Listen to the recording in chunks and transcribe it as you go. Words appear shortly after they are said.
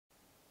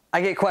I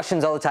get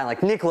questions all the time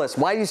like, Nicholas,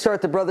 why do you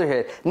start the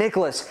Brotherhood?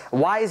 Nicholas,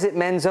 why is it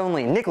men's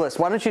only? Nicholas,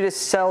 why don't you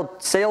just sell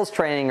sales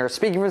training or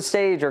speaking from the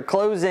stage or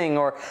closing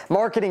or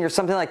marketing or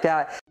something like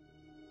that?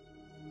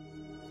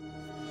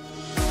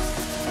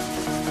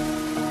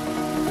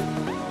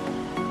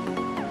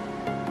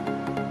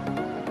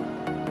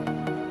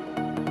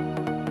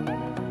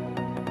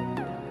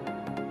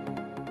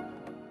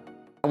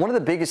 One of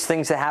the biggest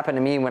things that happened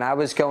to me when I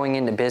was going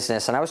into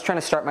business and I was trying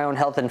to start my own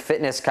health and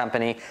fitness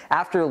company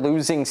after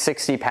losing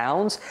 60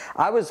 pounds,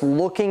 I was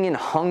looking and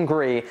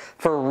hungry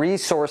for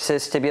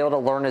resources to be able to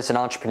learn as an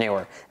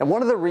entrepreneur. And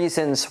one of the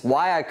reasons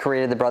why I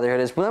created the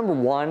Brotherhood is, number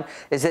one,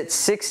 is that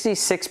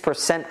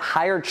 66%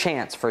 higher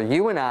chance for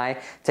you and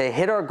I to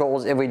hit our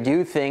goals if we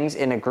do things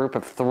in a group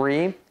of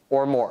 3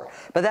 or more.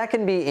 But that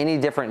can be any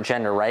different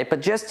gender, right? But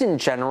just in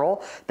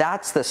general,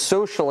 that's the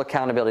social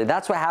accountability.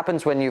 That's what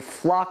happens when you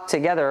flock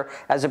together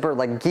as a bird.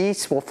 Like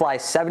geese will fly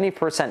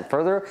 70%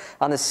 further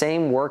on the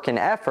same work and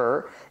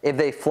effort if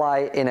they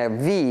fly in a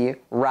V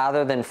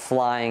rather than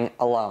flying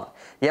alone.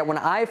 Yet when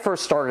I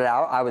first started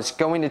out, I was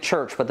going to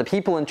church, but the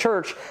people in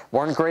church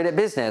weren't great at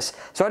business.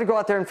 So I had to go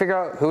out there and figure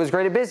out who was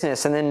great at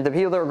business. And then the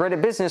people that were great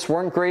at business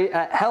weren't great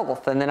at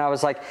health. And then I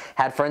was like,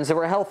 had friends that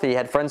were healthy,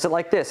 had friends that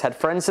like this, had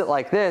friends that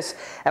like this.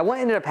 And what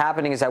ended up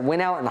happening is I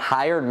went out and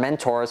hired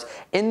mentors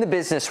in the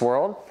business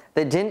world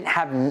that didn't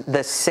have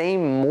the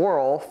same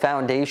moral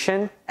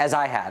foundation as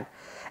I had.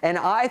 And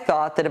I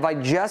thought that if I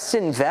just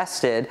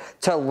invested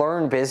to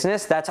learn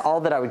business, that's all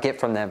that I would get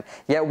from them.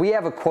 Yet we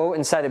have a quote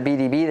inside of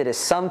BDB that is,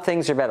 some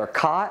things are better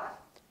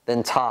caught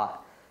than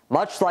taught.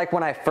 Much like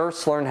when I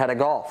first learned how to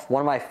golf.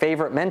 One of my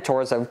favorite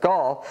mentors of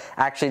golf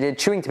actually did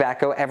chewing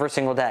tobacco every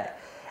single day.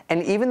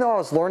 And even though I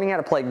was learning how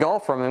to play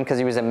golf from him because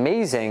he was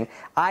amazing,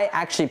 I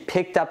actually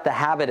picked up the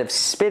habit of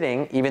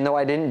spitting, even though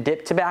I didn't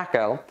dip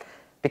tobacco,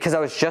 because I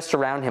was just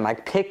around him. I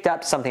picked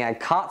up something, I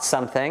caught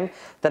something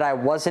that I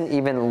wasn't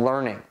even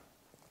learning.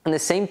 And the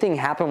same thing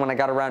happened when I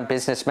got around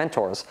business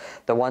mentors,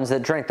 the ones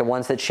that drink, the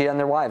ones that cheat on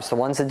their wives, the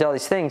ones that do all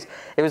these things.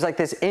 It was like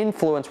this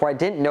influence where I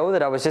didn't know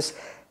that I was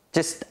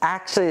just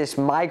actually just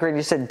migrating,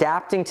 just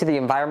adapting to the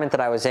environment that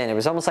I was in. It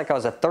was almost like I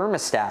was a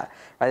thermostat.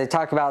 Right? They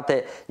talk about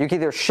that you could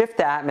either shift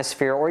the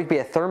atmosphere or you could be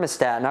a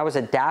thermostat, and I was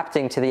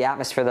adapting to the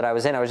atmosphere that I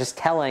was in. I was just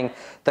telling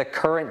the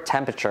current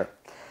temperature.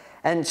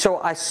 And so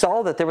I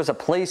saw that there was a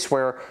place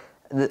where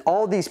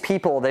all these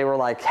people, they were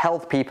like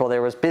health people,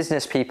 there was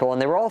business people, and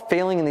they were all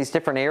failing in these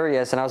different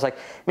areas. And I was like,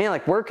 man,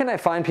 like, where can I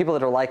find people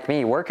that are like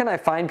me? Where can I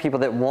find people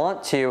that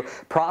want to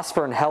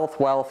prosper in health,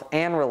 wealth,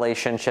 and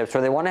relationships,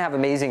 where they want to have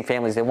amazing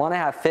families, they want to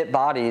have fit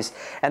bodies,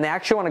 and they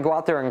actually want to go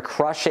out there and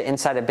crush it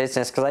inside of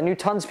business? Because I knew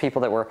tons of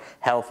people that were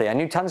healthy. I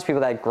knew tons of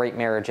people that had great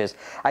marriages.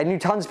 I knew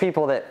tons of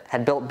people that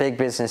had built big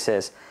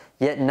businesses.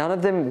 Yet none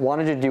of them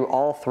wanted to do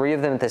all 3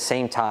 of them at the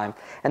same time.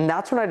 And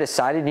that's when I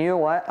decided, you know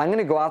what? I'm going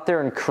to go out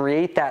there and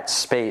create that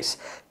space,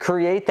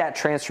 create that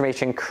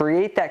transformation,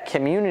 create that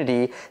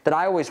community that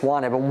I always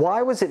wanted. But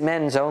why was it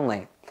men's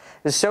only?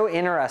 It's so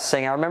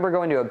interesting. I remember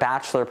going to a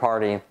bachelor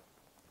party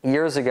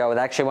years ago with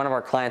actually one of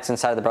our clients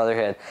inside the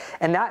Brotherhood.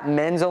 And that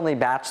men's only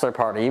bachelor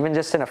party, even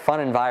just in a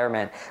fun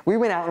environment, we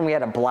went out and we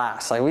had a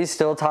blast. Like, we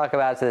still talk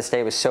about it to this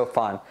day. It was so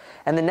fun.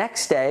 And the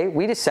next day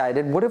we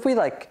decided, what if we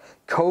like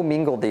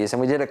co-mingled these, and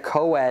we did a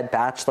co-ed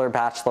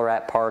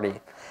bachelor-bachelorette party.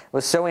 It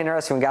was so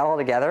interesting. We got all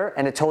together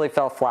and it totally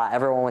fell flat.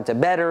 Everyone went to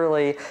bed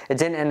early. It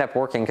didn't end up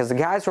working because the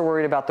guys were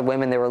worried about the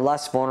women. They were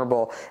less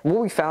vulnerable. And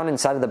what we found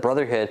inside of the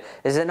Brotherhood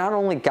is that not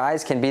only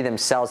guys can be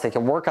themselves, they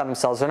can work on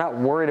themselves. They're not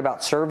worried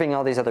about serving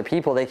all these other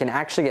people. They can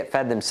actually get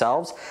fed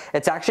themselves.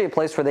 It's actually a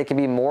place where they can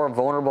be more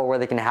vulnerable, where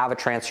they can have a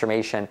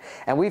transformation.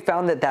 And we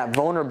found that that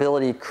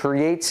vulnerability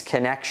creates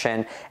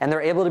connection, and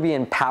they're able to be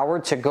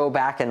empowered to go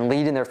back and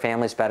lead in their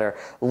families better,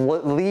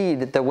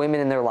 lead the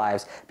women in their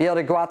lives, be able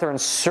to go out there and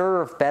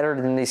serve better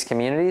than these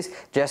communities.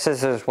 Just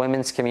as there's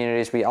women's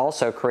communities, we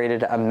also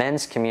created a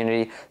men's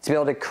community to be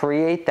able to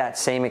create that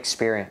same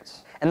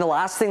experience. And the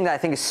last thing that I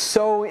think is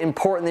so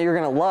important that you're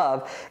going to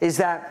love is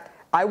that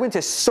I went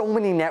to so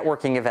many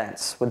networking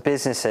events with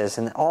businesses,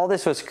 and all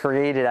this was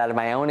created out of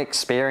my own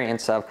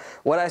experience of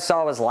what I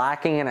saw was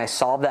lacking, and I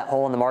solved that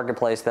hole in the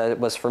marketplace that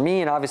was for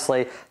me and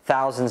obviously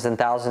thousands and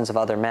thousands of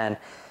other men.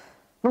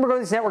 Remember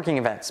going to these networking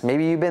events.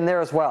 Maybe you've been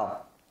there as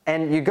well.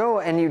 And you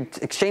go and you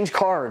exchange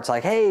cards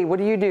like, hey, what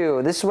do you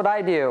do? This is what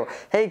I do.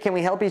 Hey, can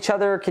we help each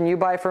other? Can you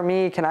buy from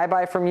me? Can I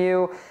buy from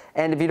you?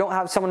 And if you don't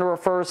have someone to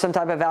refer some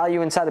type of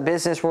value inside the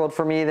business world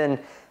for me, then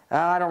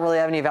I don't really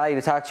have any value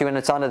to talk to you, and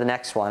it's on to the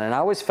next one. And I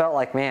always felt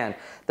like, man,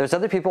 there's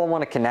other people I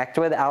want to connect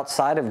with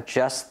outside of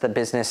just the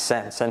business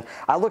sense. And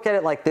I look at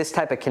it like this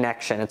type of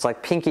connection. It's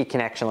like pinky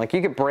connection. Like,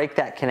 you could break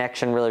that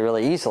connection really,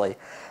 really easily.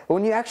 But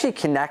when you actually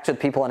connect with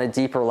people on a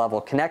deeper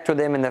level, connect with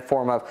them in the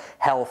form of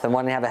health and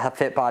wanting to have a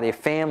fit body, a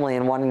family,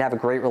 and wanting to have a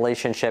great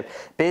relationship,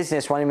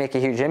 business, wanting to make a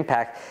huge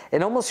impact,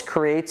 it almost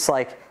creates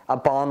like a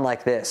bond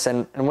like this.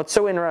 And what's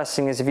so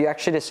interesting is if you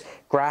actually just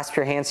grasp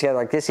your hands together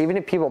like this, even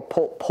if people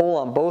pull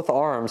on both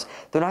arms,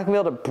 they're not going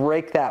to be able to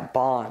break that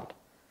bond.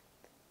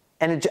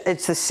 And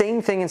it's the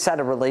same thing inside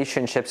of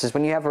relationships, is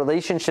when you have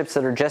relationships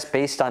that are just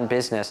based on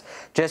business,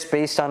 just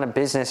based on a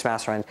business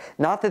mastermind.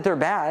 Not that they're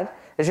bad,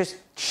 it's just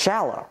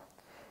shallow.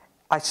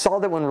 I saw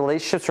that when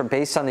relationships were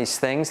based on these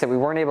things, that we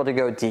weren't able to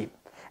go deep.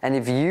 And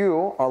if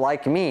you are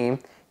like me,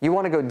 you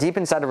want to go deep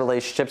inside of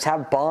relationships,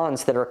 have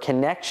bonds that are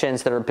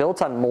connections that are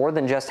built on more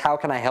than just how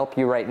can I help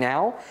you right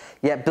now,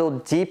 yet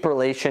build deep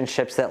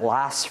relationships that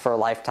last for a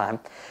lifetime.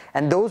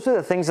 And those are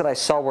the things that I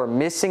saw were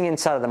missing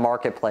inside of the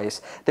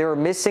marketplace. They were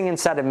missing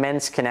inside of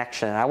men's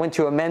connection. I went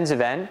to a men's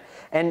event,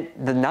 and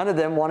none of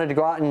them wanted to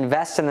go out and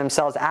invest in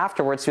themselves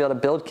afterwards to be able to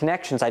build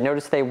connections. I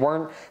noticed they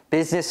weren't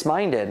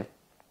business-minded.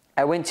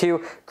 I went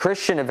to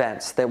Christian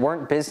events that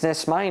weren't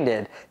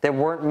business-minded, that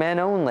weren't men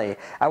only.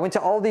 I went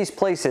to all these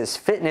places,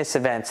 fitness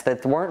events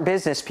that weren't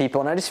business people,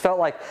 and I just felt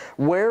like,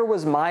 where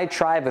was my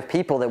tribe of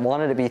people that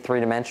wanted to be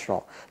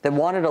three-dimensional, that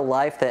wanted a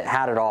life that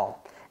had it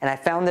all? And I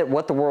found that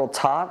what the world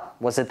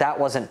taught was that that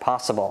wasn't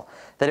possible,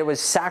 that it was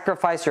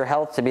sacrifice your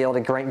health to be able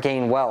to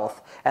gain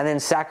wealth, and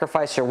then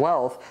sacrifice your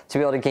wealth to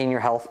be able to gain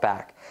your health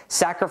back.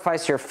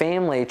 Sacrifice your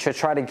family to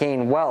try to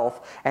gain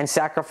wealth, and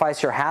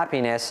sacrifice your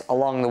happiness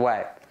along the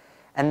way.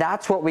 And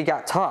that's what we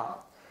got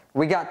taught.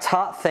 We got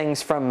taught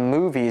things from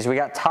movies. We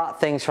got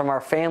taught things from our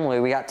family.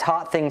 We got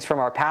taught things from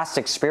our past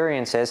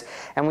experiences.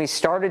 And we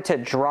started to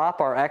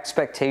drop our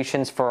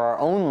expectations for our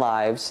own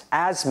lives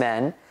as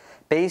men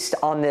based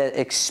on the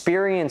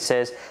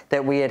experiences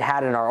that we had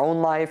had in our own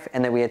life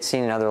and that we had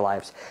seen in other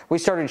lives. We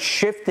started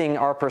shifting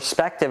our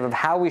perspective of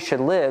how we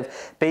should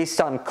live based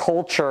on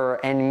culture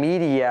and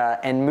media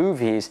and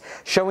movies,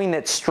 showing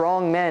that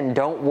strong men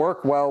don't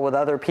work well with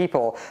other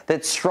people,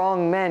 that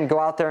strong men go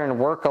out there and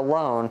work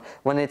alone,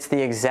 when it's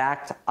the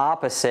exact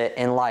opposite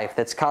in life,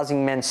 that's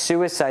causing men's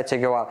suicide to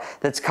go up,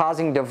 that's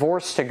causing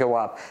divorce to go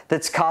up,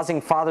 that's causing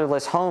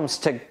fatherless homes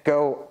to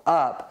go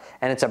up,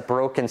 and it's a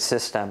broken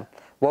system.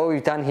 What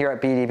we've done here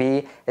at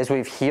BDB is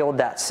we've healed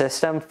that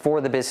system for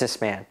the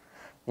businessman.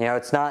 You know,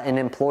 it's not an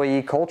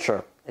employee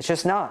culture. It's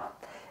just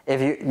not.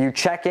 If you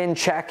check in,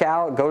 check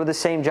out, go to the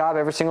same job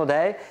every single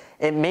day,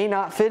 it may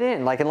not fit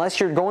in. Like, unless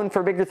you're going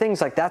for bigger things,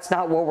 like, that's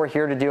not what we're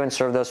here to do and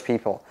serve those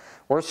people.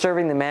 We're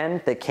serving the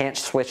men that can't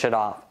switch it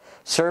off.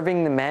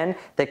 Serving the men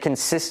that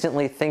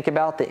consistently think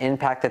about the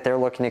impact that they're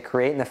looking to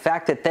create and the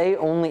fact that they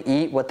only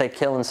eat what they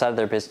kill inside of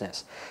their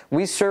business.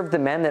 We serve the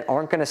men that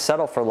aren't going to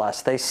settle for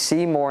less. They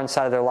see more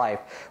inside of their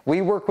life.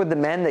 We work with the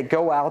men that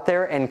go out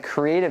there and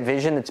create a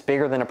vision that's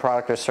bigger than a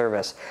product or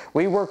service.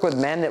 We work with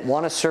men that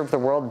want to serve the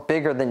world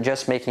bigger than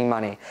just making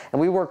money.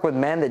 And we work with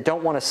men that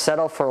don't want to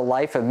settle for a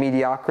life of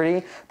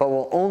mediocrity, but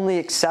will only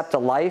accept a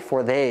life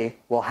where they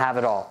will have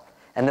it all.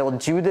 And they will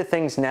do the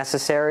things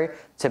necessary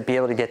to be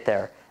able to get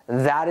there.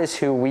 That is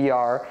who we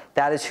are.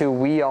 That is who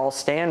we all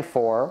stand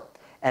for.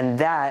 And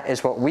that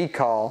is what we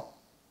call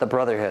the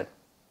brotherhood.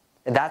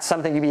 If that's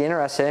something you'd be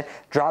interested in,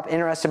 drop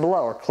interested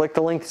below or click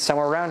the link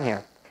somewhere around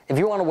here. If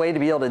you want a way to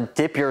be able to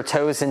dip your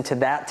toes into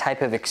that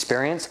type of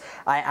experience,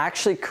 I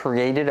actually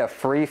created a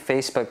free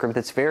Facebook group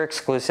that's very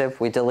exclusive.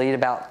 We delete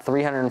about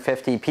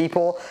 350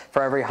 people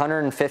for every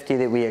 150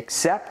 that we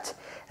accept.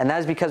 And that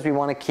is because we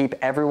want to keep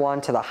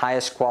everyone to the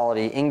highest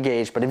quality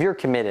engaged. But if you're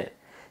committed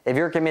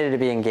to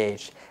be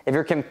engaged, if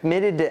you're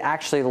committed to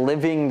actually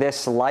living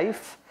this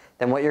life,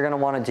 then what you're going to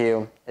want to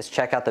do is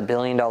check out the $1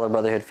 Billion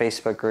Brotherhood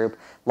Facebook group.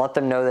 Let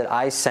them know that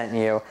I sent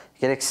you.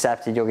 Get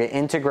accepted. You'll get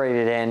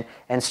integrated in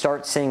and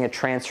start seeing a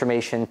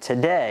transformation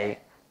today.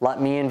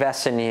 Let me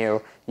invest in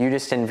you. You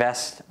just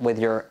invest with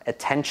your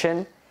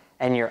attention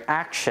and your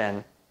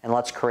action, and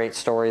let's create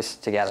stories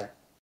together.